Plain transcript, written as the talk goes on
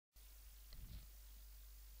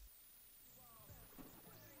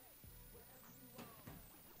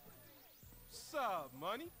What's up,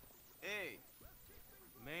 money? Hey,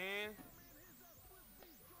 Man,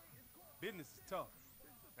 business is tough.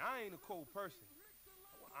 Now, I ain't a cold person.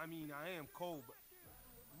 I mean, I am cold, but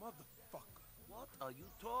motherfucker. what are you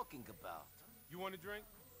talking about? You want a drink?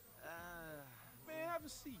 Uh, Man, have a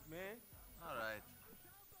seat, man. alright.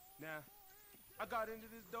 Now, I got into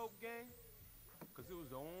this dope gang because it was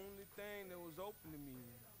the only thing that was open to me.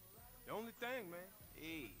 The only thing, man.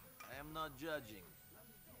 Hey, I am not judging.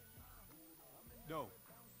 No,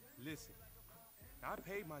 listen. Now, I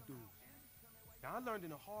paid my dues. Now, I learned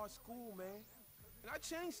in a hard school, man. And I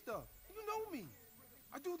changed stuff. You know me.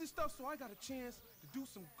 I do this stuff so I got a chance to do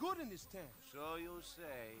some good in this town. So you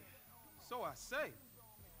say. So I say.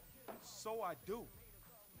 So I do.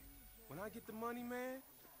 When I get the money, man,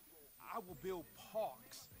 I will build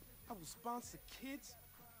parks. I will sponsor kids.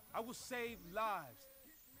 I will save lives.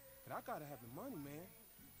 But I gotta have the money, man.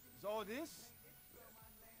 'Cause all this,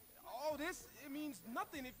 it means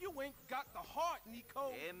nothing if you ain't got the heart,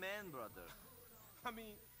 Nico. Amen, brother. I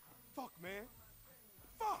mean, fuck, man.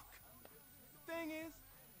 Fuck. The thing is,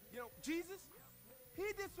 you know, Jesus, he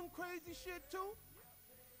did some crazy shit too.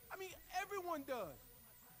 I mean, everyone does.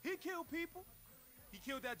 He killed people. He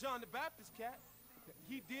killed that John the Baptist cat.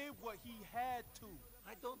 He did what he had to.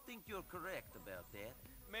 I don't think you're correct about that.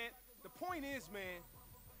 Man, the point is, man,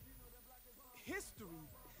 history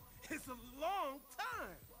is a long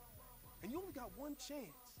time. And you only got one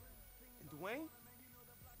chance. And Dwayne,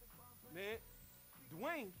 man,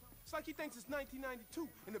 Dwayne, it's like he thinks it's 1992,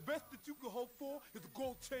 and the best that you can hope for is a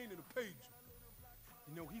gold chain and a pager.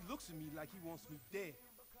 You know, he looks at me like he wants me dead.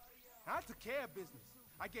 I took care of business.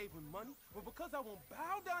 I gave him money, but because I won't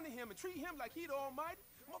bow down to him and treat him like he the almighty,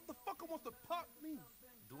 motherfucker wants to pop me.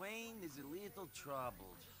 Dwayne is a little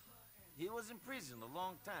troubled. He was in prison a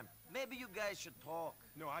long time. Maybe you guys should talk.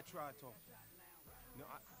 No, I tried talking. No,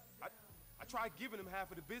 I tried giving him half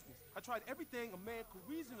of the business. I tried everything a man could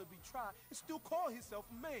reasonably try and still call himself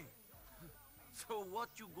a man. So what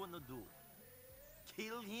you gonna do?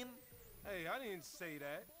 Kill him? Hey, I didn't say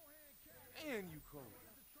that. And you cold.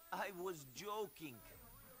 I was joking.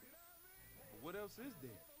 But what else is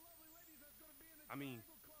there? I mean,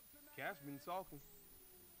 Cash been talking.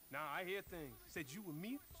 Now I hear things. Said you and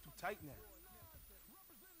me, it's too tight now.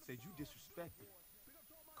 Said you disrespected.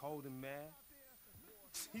 Cold and mad.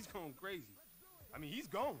 He's going crazy. I mean, he's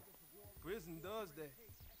gone. Prison does that.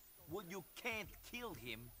 Well, you can't kill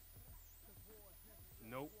him.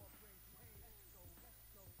 Nope.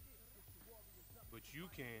 But you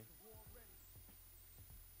can.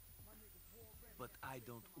 But I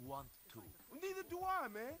don't want to. Well, neither do I,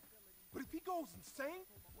 man. But if he goes insane,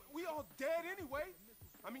 we all dead anyway.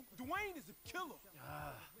 I mean, Dwayne is a killer.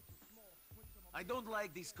 I don't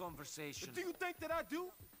like this conversation. But do you think that I do?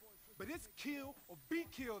 But it's kill or be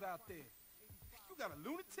killed out there. You got a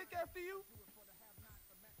lunatic after you?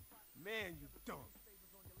 Man, you dumb.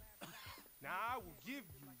 Now, I will give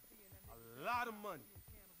you a lot of money.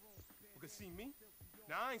 Because see me?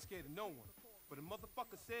 Now, I ain't scared of no one. But a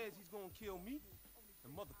motherfucker says he's gonna kill me, the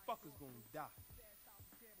motherfucker's gonna die.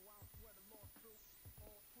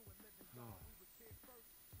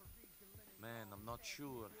 Man, I'm not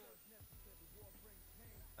sure.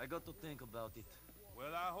 I got to think about it.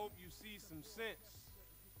 Well, I hope you see some sense.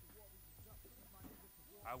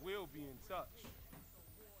 I will be in touch.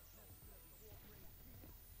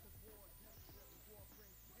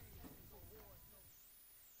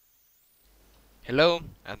 Hello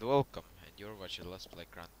and welcome, and you're watching Let's Play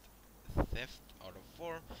Grand Theft Auto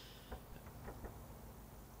 4,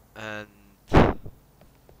 and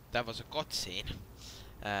that was a cutscene,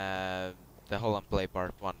 the Holland Play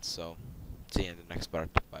Part 1, so see you in the next part,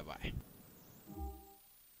 bye bye.